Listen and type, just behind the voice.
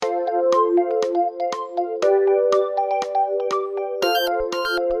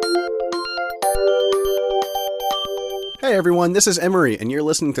Hi everyone, this is Emery, and you're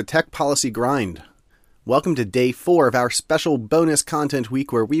listening to Tech Policy Grind. Welcome to day 4 of our special bonus content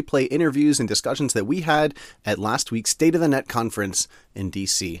week where we play interviews and discussions that we had at last week's State of the Net conference in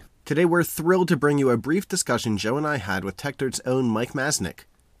DC. Today we're thrilled to bring you a brief discussion Joe and I had with TechDirt's own Mike Masnick.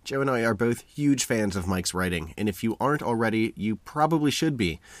 Joe and I are both huge fans of Mike's writing, and if you aren't already, you probably should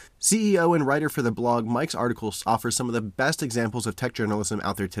be. CEO and writer for the blog, Mike's articles offer some of the best examples of tech journalism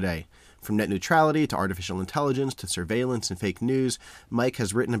out there today. From net neutrality to artificial intelligence to surveillance and fake news, Mike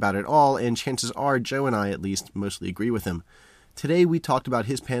has written about it all, and chances are Joe and I, at least, mostly agree with him. Today we talked about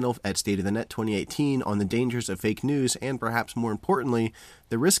his panel at State of the Net 2018 on the dangers of fake news and, perhaps more importantly,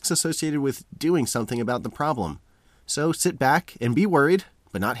 the risks associated with doing something about the problem. So sit back and be worried,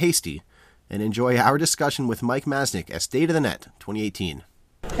 but not hasty, and enjoy our discussion with Mike Masnick at State of the Net 2018.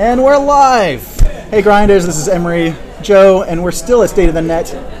 And we're live! Hey Grinders, this is Emery, Joe, and we're still at State of the Net,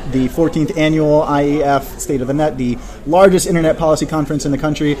 the 14th annual IEF State of the Net, the largest internet policy conference in the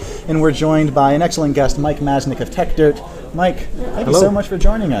country, and we're joined by an excellent guest, Mike Masnick of TechDirt. Mike, thank you so much for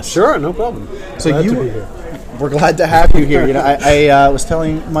joining us. Sure, no problem. Glad to be here. We're glad to have you here. You know, I was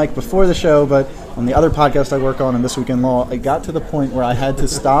telling Mike before the show, but on the other podcast I work on in This Week in Law, I got to the point where I had to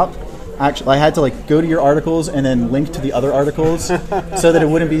stop. Actually, I had to go to your articles and then link to the other articles so that it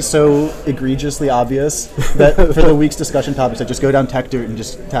wouldn't be so egregiously obvious that for the week's discussion topics, I just go down TechDirt and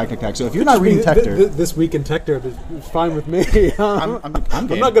just tag. So if you're not reading TechDirt, this week in TechDirt is fine with me. I'm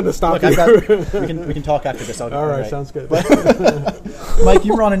not going to stop you. We can talk after this. All right, sounds good. Mike,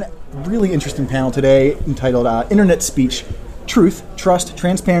 you were on a really interesting panel today entitled "Internet Speech: Truth, Trust,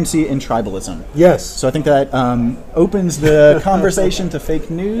 Transparency, and Tribalism." Yes. So I think that opens the conversation to fake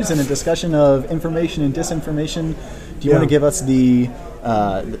news and a discussion of information and disinformation. Do you want to give us the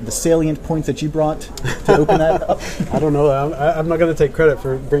salient points that you brought to open that up? I don't know. I'm not going to take credit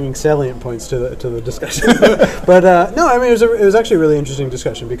for bringing salient points to the discussion. But no, I mean, it was actually a really interesting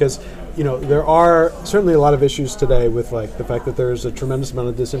discussion because, you know, there are certainly a lot of issues today with the fact that there's a tremendous amount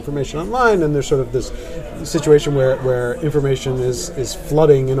of disinformation online, and there's sort of this situation where information is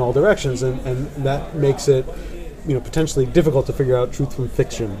flooding in all directions, and that makes it, you know, potentially difficult to figure out truth from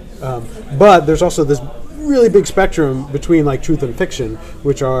fiction. But there's also this really big spectrum between truth and fiction,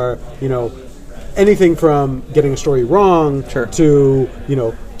 which are, you know, anything from getting a story wrong to, you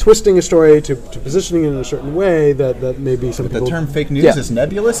know, twisting a story to positioning it in a certain way that maybe some people... The term fake news is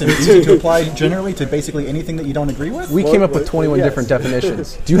nebulous and easy to apply generally to basically anything that you don't agree with? We came up with 21 different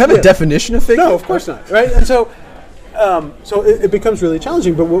definitions. Do you have a definition of fake news? No, of course not, right? And so it becomes really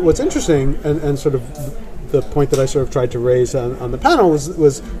challenging, but what's interesting and sort of the point that I sort of tried to raise on the panel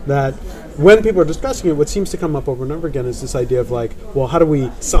was that when people are discussing it, what seems to come up over and over again is this idea of well, how do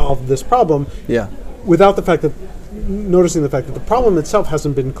we solve this problem? Yeah. Without noticing the fact that the problem itself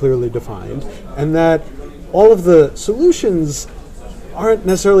hasn't been clearly defined, and that all of the solutions aren't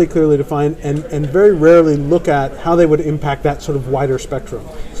necessarily clearly defined, and very rarely look at how they would impact that sort of wider spectrum.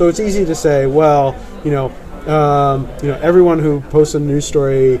 So it's easy to say, well, everyone who posts a news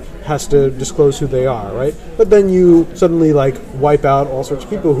story has to disclose who they are, right? But then you suddenly wipe out all sorts of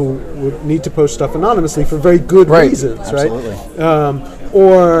people who would need to post stuff anonymously for very good reasons, Absolutely. right?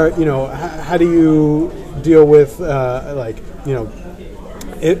 Or how do you deal with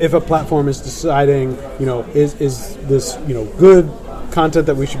if a platform is deciding, is this good content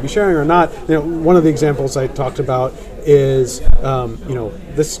that we should be sharing or not? One of the examples I talked about is,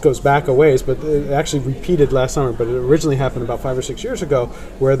 this goes back a ways, but it actually repeated last summer, but it originally happened about 5 or 6 years ago,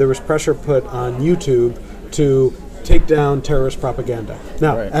 where there was pressure put on YouTube to take down terrorist propaganda.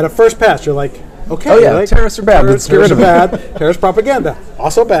 Now, at a first pass, you're like, okay, terrorists are bad. Terrorists are bad. Terrorist propaganda,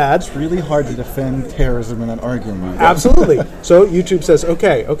 also bad. It's really hard to defend terrorism in that argument. Absolutely. So YouTube says,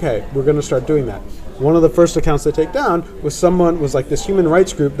 okay, we're going to start doing that. One of the first accounts they take down was this human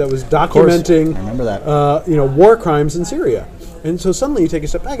rights group that was documenting, I remember that. War crimes in Syria. And so suddenly you take a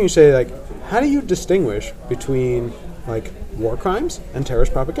step back and you say, how do you distinguish between war crimes and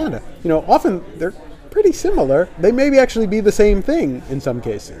terrorist propaganda? Often they're pretty similar. They maybe actually be the same thing in some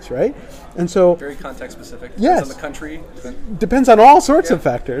cases, right? And so very context specific. Yes, depends on the country. Depends on all sorts of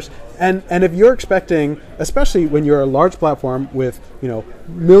factors. And if you're expecting, especially when you're a large platform with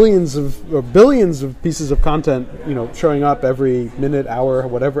millions or billions of pieces of content showing up every minute, hour,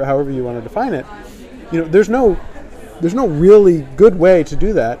 however you want to define it, there's no really good way to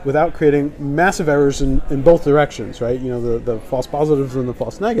do that without creating massive errors in both directions, right? The false positives and the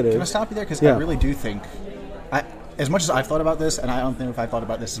false negatives. Can I stop you there? Because I really do think, as much as I've thought about this, and I don't think if I thought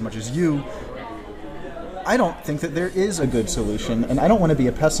about this as much as you, I don't think that there is a good solution, and I don't want to be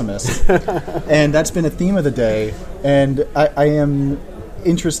a pessimist. And that's been a theme of the day. And I am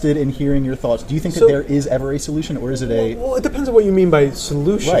interested in hearing your thoughts. Do you think that there is ever a solution, or is it a... Well, it depends on what you mean by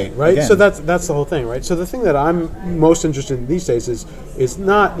solution, right? Again. So that's the whole thing, right? So the thing that I'm most interested in these days is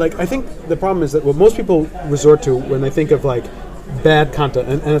not, like, I think the problem is that what most people resort to when they think of, like, bad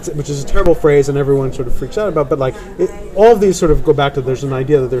content, which is a terrible phrase and everyone sort of freaks out about, but like all of these sort of go back to there's an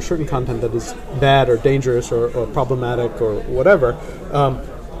idea that there's certain content that is bad or dangerous or problematic or whatever,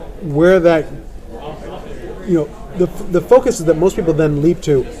 where that, the focus is that most people then leap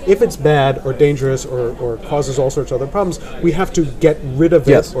to, if it's bad or dangerous or causes all sorts of other problems, we have to get rid of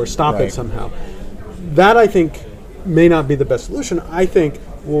it or stop it somehow. That, I think, may not be the best solution. I think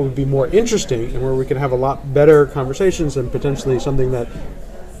what would be more interesting and where we could have a lot better conversations and potentially something that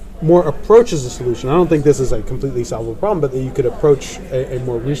more approaches a solution. I don't think this is a completely solvable problem, but that you could approach a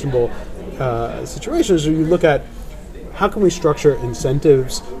more reasonable situation. So you look at how can we structure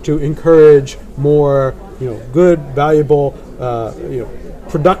incentives to encourage more, good, valuable,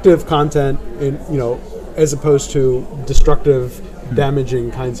 productive content as opposed to destructive, damaging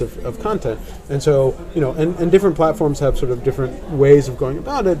kinds of content. And so, and different platforms have sort of different ways of going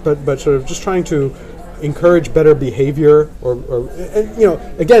about it, but sort of just trying to encourage better behavior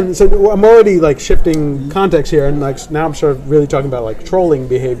again, so I'm already like shifting context here, and like now I'm sort of really talking about like trolling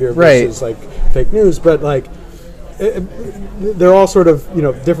behavior versus like fake news, but like they're all sort of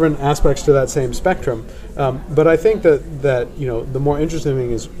different aspects to that same spectrum. But I think that the more interesting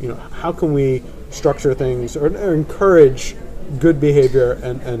thing is how can we structure things or encourage good behavior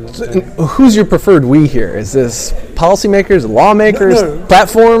and who's your preferred we here? Is this policymakers, lawmakers, No.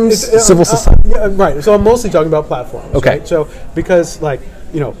 platforms, civil society? Right. So I'm mostly talking about platforms. Okay. Right? So because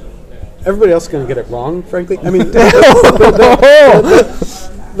everybody else is going to get it wrong. Frankly, I mean,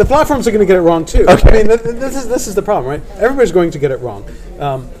 the platforms are going to get it wrong too. Okay. I mean, this is the problem, right? Everybody's going to get it wrong.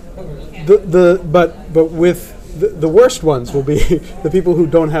 But with the worst ones will be the people who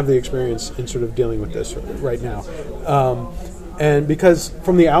don't have the experience in sort of dealing with this right now. And because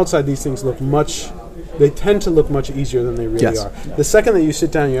from the outside, these things they tend to look much easier than they really are. The second that you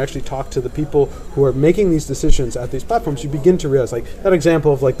sit down and you actually talk to the people who are making these decisions at these platforms, you begin to realize, like, that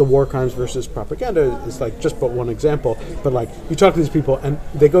example of like the war crimes versus propaganda is like just but one example. But like you talk to these people and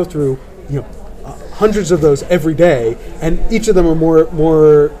they go through, hundreds of those every day, and each of them are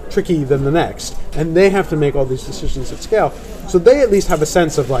more tricky than the next, and they have to make all these decisions at scale. So they at least have a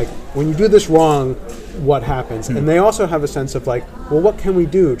sense of like, when you do this wrong, what happens? And they also have a sense of like, well, what can we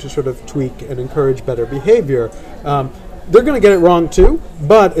do to sort of tweak and encourage better behavior? They're going to get it wrong too,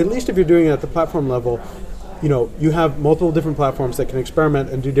 but at least if you're doing it at the platform level, you have multiple different platforms that can experiment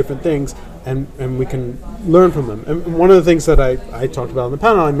and do different things, and we can learn from them. And one of the things that I talked about on the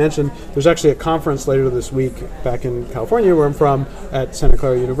panel, I mentioned there's actually a conference later this week back in California, where I'm from, at Santa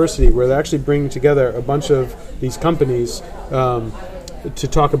Clara University, where they're actually bringing together a bunch of these companies to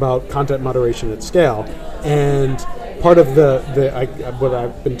talk about content moderation at scale. And part of what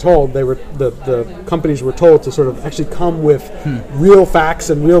I've been told, the companies were told to sort of actually come with real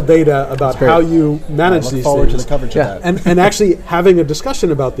facts and real data about how you manage these things. I look forward to the coverage of that. And actually having a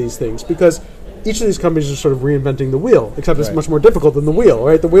discussion about these things, because each of these companies are sort of reinventing the wheel, except it's much more difficult than the wheel,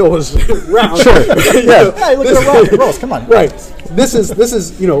 right? The wheel was round. Sure. Hey, look at the rolls. Come on. Right. This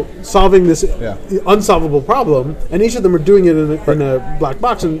is solving this unsolvable problem, and each of them are doing it in a black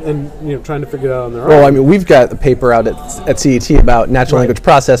box and trying to figure it out on their own. Well, I mean, we've got a paper out at CET about natural language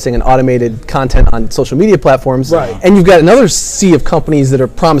processing and automated content on social media platforms. Right. And you've got another sea of companies that are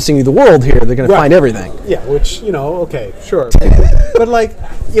promising you the world here. They're going to find everything. Yeah, which, okay, sure. But like,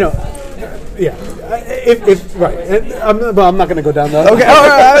 yeah, I'm not going to go down that. Okay,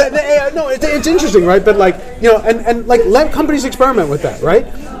 no, it's interesting, right? But like, and like, let companies experiment with that, right?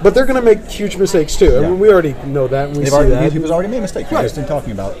 But they're going to make huge mistakes too. I mean, we already know that. And we see that. People's already made mistakes. We're just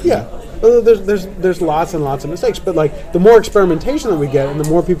talking about. Yeah. There's lots and lots of mistakes, but like the more experimentation that we get, and the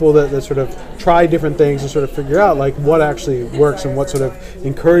more people that sort of try different things and sort of figure out like what actually works and what sort of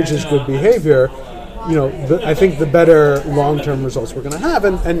encourages good behavior, I think the better long-term results we're going to have,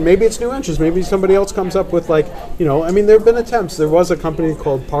 and maybe it's new entrants. Maybe somebody else comes up with like, I mean, there have been attempts. There was a company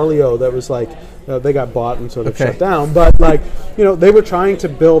called Parleo that was like, they got bought and sort of shut down, but like, they were trying to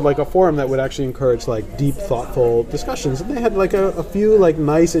build like a forum that would actually encourage like deep, thoughtful discussions, and they had like a few like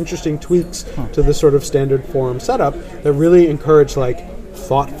nice, interesting tweaks to the sort of standard forum setup that really encouraged like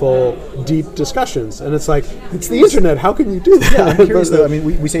thoughtful, deep discussions. And it's like, it's the internet. How can you do that? Yeah, I'm curious though. I mean,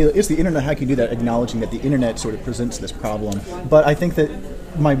 we say it's the internet. How can you do that? Acknowledging that the internet sort of presents this problem. But I think that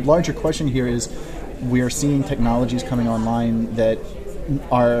my larger question here is, we are seeing technologies coming online that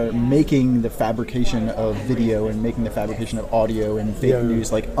are making the fabrication of video and making the fabrication of audio and fake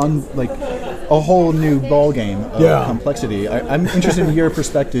news like a whole new ball game of Yeah. complexity. I'm interested in your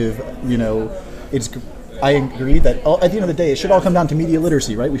perspective. I agree that at the end of the day, it should all come down to media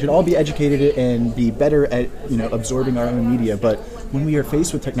literacy, right? We should all be educated and be better at absorbing our own media. But when we are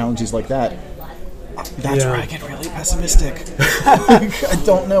faced with technologies like that, that's where I get really pessimistic. I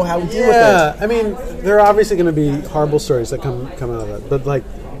don't know how we deal with Yeah, it. I mean, there are obviously going to be horrible stories that come out of that, but like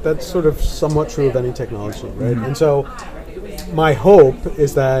that's sort of somewhat true of any technology, right? And so, my hope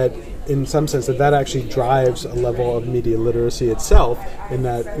is that, in some sense, that actually drives a level of media literacy itself. In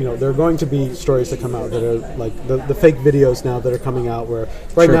that, there are going to be stories that come out that are like the fake videos now that are coming out. Where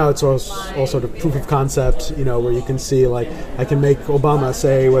now it's all sort of proof of concept, where you can see like I can make Obama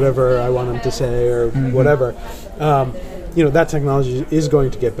say whatever I want him to say or whatever. That technology is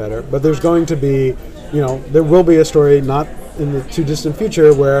going to get better, but there's going to be, there will be a story not in the too distant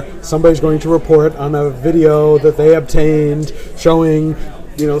future where somebody's going to report on a video that they obtained showing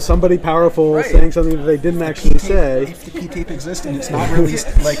somebody powerful saying something that they didn't actually say. If the P-tape exists and it's not released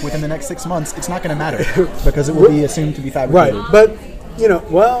like within the next 6 months, it's not going to matter because it will be assumed to be fabricated. Right, but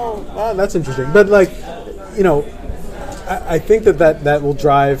that's interesting. But I think that will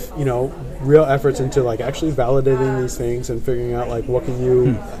drive real efforts into like actually validating these things and figuring out like what can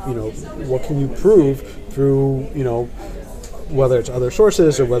you what can you prove through whether it's other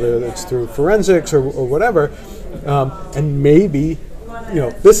sources or whether it's through forensics or whatever, and maybe.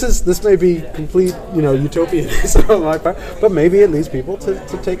 This may be complete, utopianism on my part, but maybe it leads people to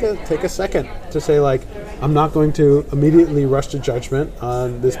take a second to say, like, I'm not going to immediately rush to judgment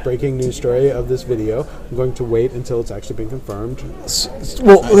on this breaking news story of this video. I'm going to wait until it's actually been confirmed.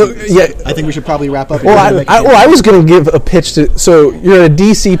 I think we should probably wrap up. I was going to give a pitch to. So you're at a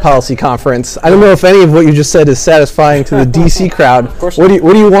DC policy conference. I don't know if any of what you just said is satisfying to the DC crowd. Of course. What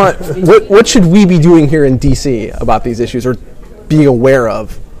do you want? What should we be doing here in DC about these issues, or being aware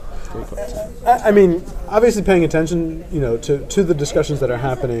of? I mean, obviously paying attention, to the discussions that are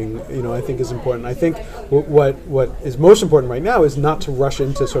happening, I think is important. I think what is most important right now is not to rush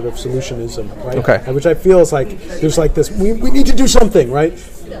into sort of solutionism, right? Okay. Which I feel is like there's like this, we need to do something, right?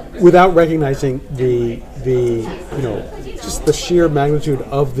 Without recognizing the just the sheer magnitude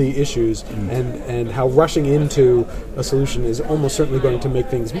of the issues and how rushing into a solution is almost certainly going to make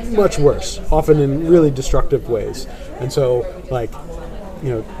things much worse, often in really destructive ways. And so, like,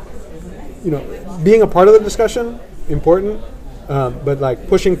 being a part of the discussion, important, but like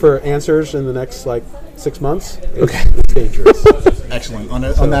pushing for answers in the next 6 months is dangerous. Excellent. On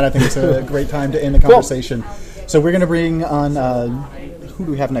that, I think it's a great time to end the conversation. So we're going to bring on, who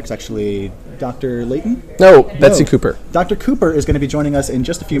do we have next, actually? Dr. Layton? No, Betsy Cooper. Dr. Cooper is going to be joining us in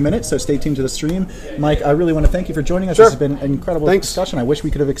just a few minutes, so stay tuned to the stream. Mike, I really want to thank you for joining us. Sure. This has been an incredible discussion. I wish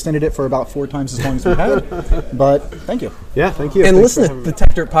we could have extended it for about 4 times as long as we had, but thank you. Yeah, thank you. And Thanks listen to the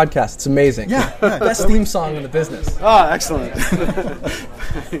Tech Dirt podcast. It's amazing. Yeah. Best theme song in the business. Ah, excellent.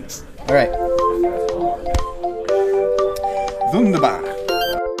 Thanks. All right. Wunderbar.